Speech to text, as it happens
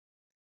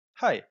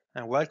Hi,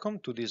 and welcome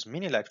to this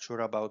mini lecture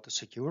about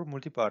secure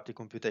multi-party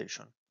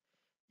computation.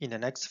 In the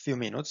next few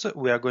minutes,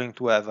 we are going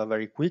to have a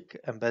very quick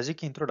and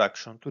basic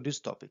introduction to this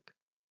topic.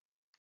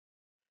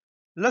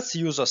 Let's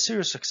use a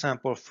serious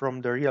example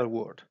from the real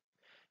world.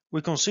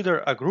 We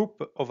consider a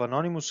group of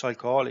anonymous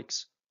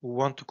alcoholics who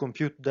want to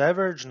compute the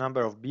average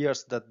number of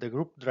beers that the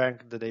group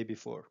drank the day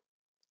before.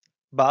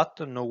 But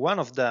no one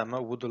of them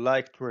would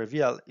like to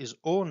reveal his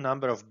own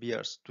number of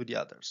beers to the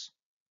others.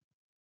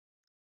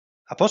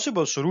 A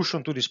possible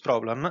solution to this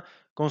problem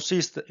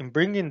consists in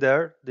bringing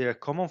there their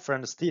common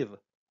friend Steve,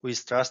 who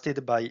is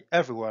trusted by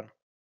everyone,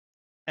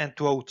 and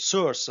to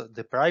outsource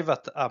the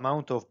private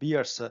amount of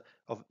beers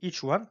of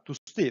each one to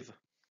Steve.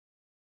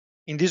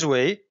 In this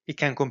way, he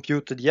can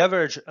compute the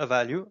average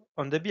value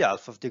on the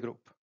behalf of the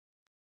group.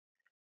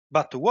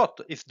 But what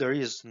if there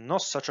is no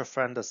such a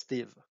friend as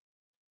Steve?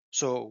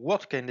 So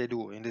what can they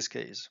do in this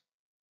case?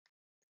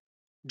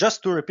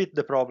 Just to repeat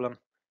the problem,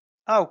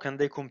 how can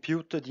they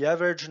compute the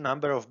average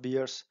number of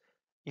beers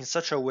in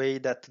such a way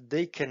that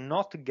they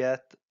cannot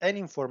get any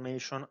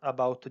information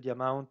about the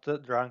amount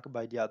drunk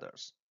by the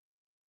others?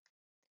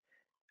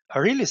 A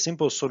really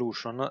simple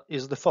solution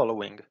is the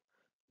following.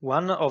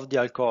 One of the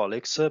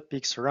alcoholics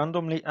picks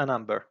randomly a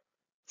number,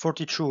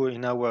 42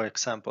 in our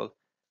example,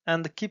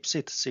 and keeps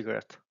it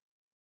secret.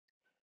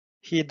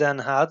 He then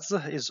adds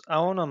his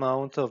own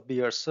amount of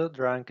beers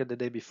drunk the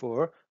day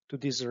before to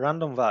this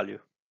random value.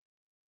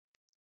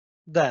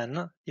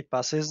 Then he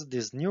passes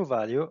this new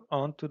value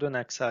on to the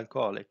next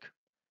alcoholic.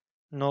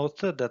 Note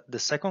that the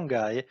second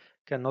guy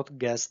cannot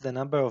guess the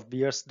number of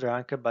beers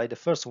drunk by the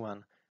first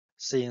one,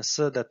 since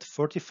that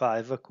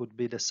 45 could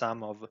be the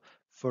sum of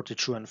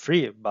 42 and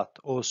 3, but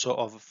also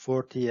of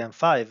 40 and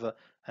 5,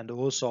 and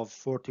also of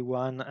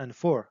 41 and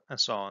 4, and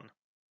so on.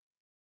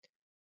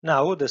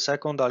 Now the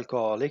second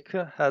alcoholic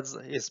adds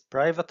his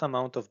private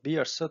amount of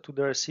beers to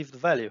the received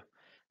value,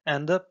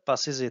 and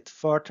passes it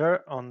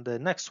further on the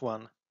next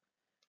one,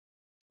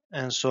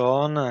 and so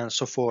on and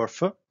so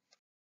forth,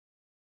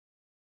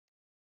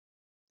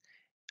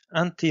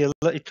 until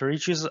it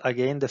reaches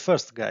again the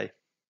first guy.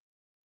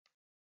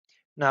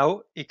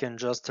 Now he can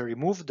just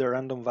remove the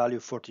random value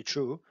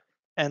 42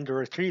 and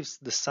retrieves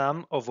the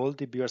sum of all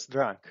the beers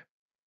drunk.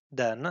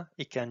 Then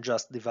he can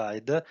just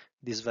divide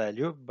this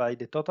value by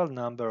the total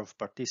number of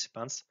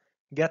participants,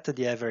 get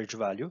the average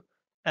value,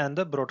 and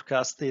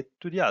broadcast it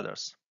to the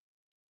others.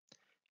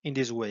 In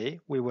this way,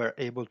 we were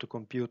able to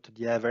compute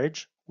the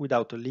average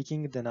without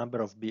leaking the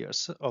number of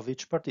beers of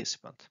each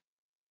participant.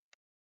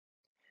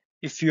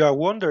 If you are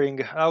wondering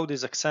how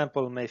this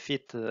example may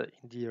fit in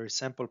the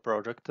Resample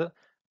project,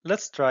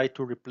 let's try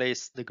to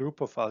replace the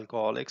group of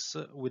alcoholics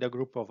with a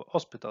group of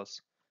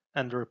hospitals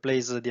and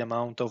replace the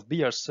amount of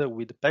beers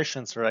with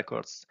patients'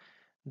 records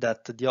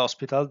that the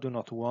hospital do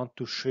not want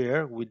to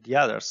share with the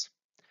others,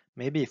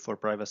 maybe for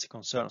privacy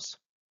concerns.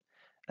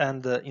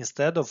 And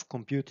instead of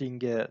computing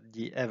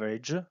the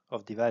average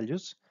of the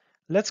values,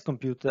 let's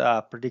compute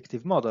a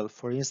predictive model,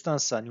 for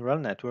instance a neural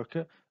network,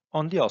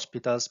 on the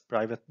hospital's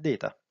private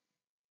data.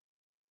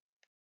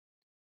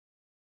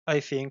 I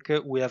think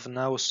we have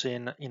now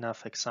seen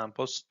enough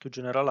examples to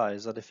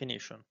generalize a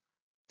definition.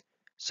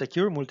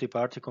 Secure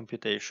multi-party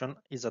computation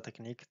is a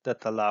technique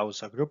that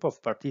allows a group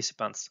of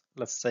participants,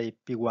 let's say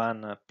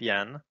P1,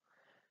 Pn,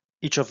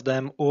 each of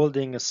them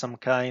holding some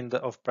kind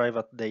of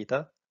private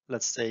data,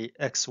 let's say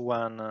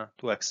x1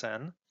 to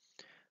xn,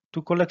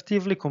 to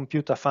collectively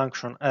compute a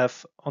function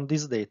f on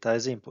this data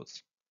as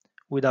inputs,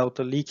 without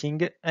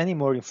leaking any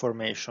more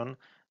information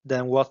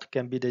than what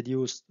can be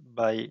deduced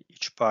by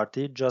each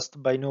party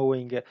just by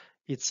knowing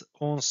its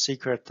own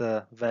secret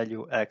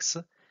value x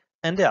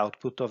and the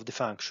output of the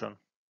function.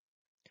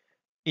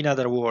 In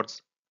other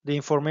words, the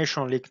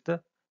information leaked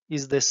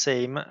is the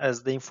same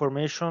as the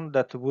information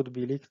that would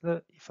be leaked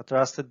if a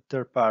trusted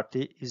third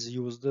party is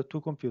used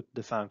to compute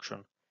the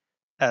function,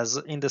 as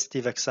in the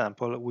Steve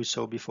example we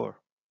saw before.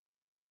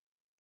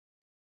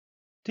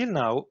 Till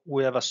now,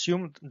 we have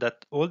assumed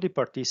that all the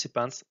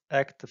participants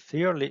act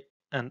fairly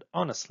and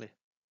honestly.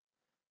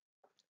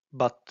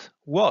 But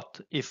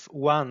what if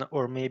one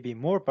or maybe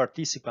more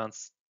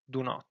participants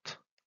do not?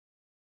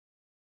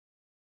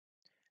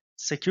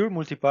 Secure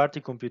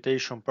multi-party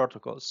computation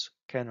protocols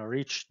can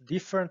reach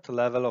different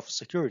levels of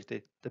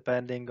security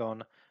depending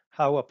on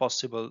how a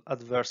possible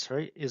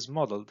adversary is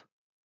modeled.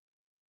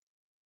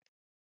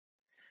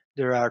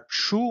 There are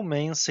two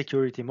main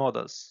security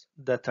models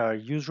that are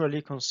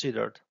usually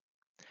considered.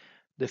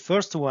 The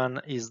first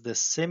one is the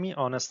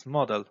semi-honest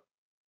model,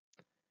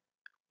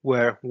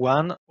 where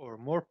one or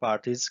more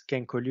parties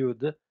can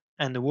collude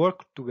and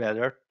work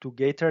together to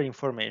gather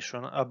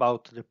information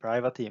about the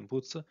private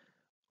inputs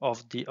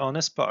of the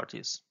honest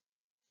parties.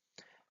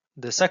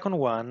 The second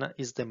one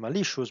is the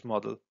malicious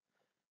model,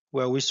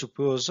 where we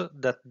suppose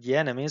that the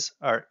enemies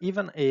are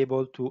even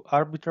able to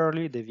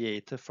arbitrarily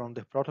deviate from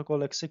the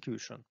protocol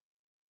execution.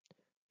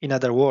 In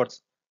other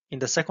words, in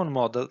the second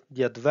model,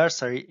 the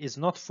adversary is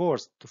not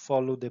forced to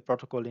follow the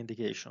protocol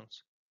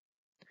indications.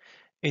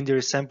 In the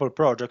Resample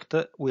project,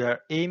 we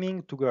are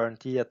aiming to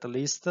guarantee at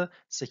least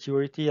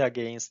security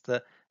against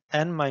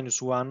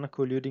n-1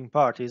 colluding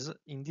parties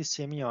in the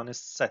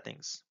semi-honest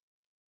settings.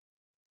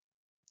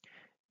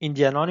 In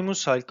the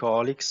anonymous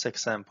alcoholics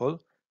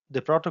example,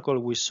 the protocol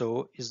we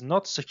saw is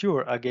not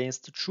secure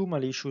against two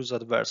malicious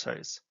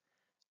adversaries.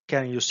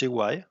 Can you see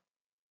why?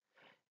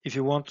 If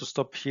you want to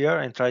stop here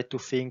and try to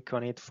think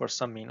on it for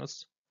some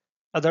minutes.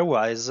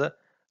 Otherwise,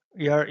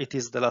 here it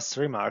is the last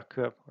remark,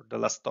 or the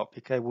last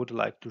topic I would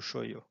like to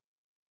show you.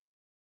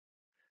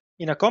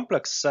 In a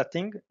complex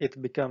setting,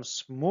 it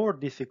becomes more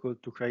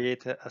difficult to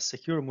create a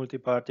secure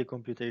multi-party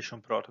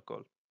computation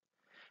protocol.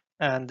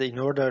 And in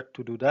order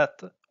to do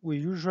that, we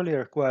usually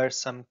require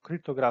some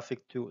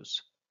cryptographic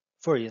tools,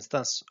 for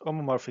instance,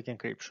 homomorphic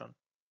encryption.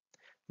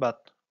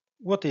 But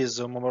what is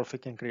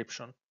homomorphic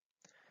encryption?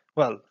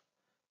 Well,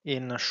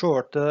 in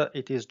short,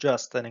 it is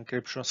just an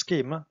encryption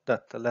scheme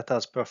that lets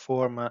us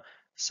perform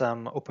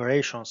some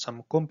operations,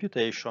 some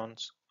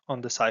computations on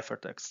the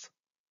ciphertext.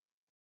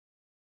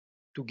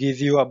 To give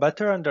you a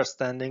better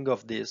understanding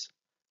of this,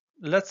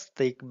 let's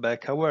take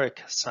back our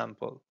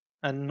example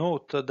and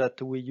note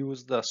that we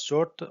used a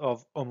sort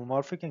of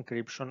homomorphic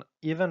encryption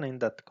even in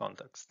that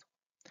context.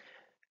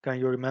 Can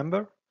you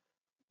remember?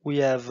 We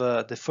have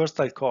the first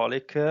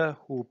alcoholic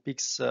who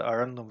picks a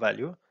random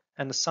value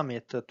and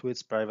submits it to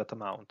its private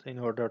amount in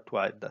order to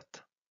hide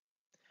that.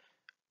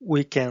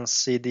 We can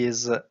see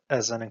this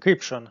as an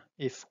encryption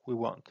if we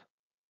want.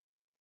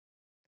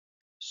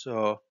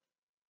 So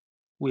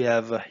we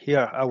have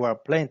here our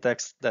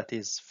plaintext that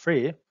is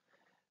free.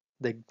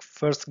 The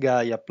first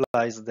guy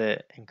applies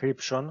the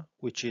encryption,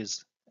 which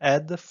is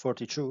add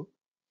 42,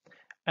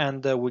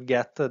 and we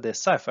get the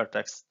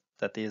ciphertext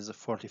that is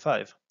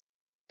 45.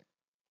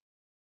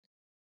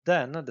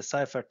 Then the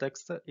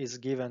ciphertext is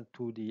given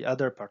to the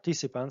other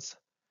participants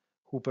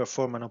who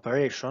perform an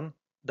operation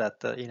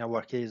that in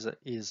our case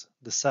is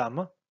the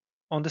sum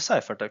on the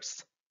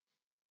ciphertext.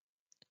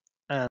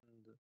 And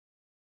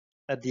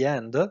at the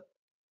end,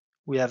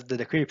 we have the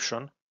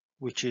decryption,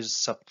 which is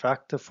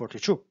subtract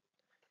 42,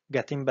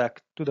 getting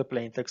back to the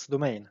plaintext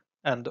domain,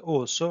 and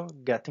also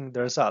getting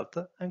the result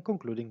and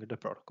concluding the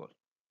protocol.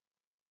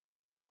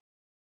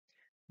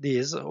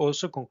 This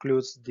also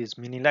concludes this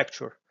mini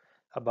lecture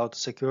about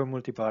secure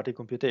multi-party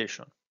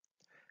computation.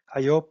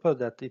 I hope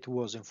that it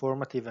was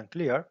informative and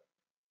clear,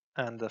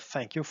 and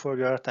thank you for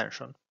your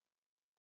attention.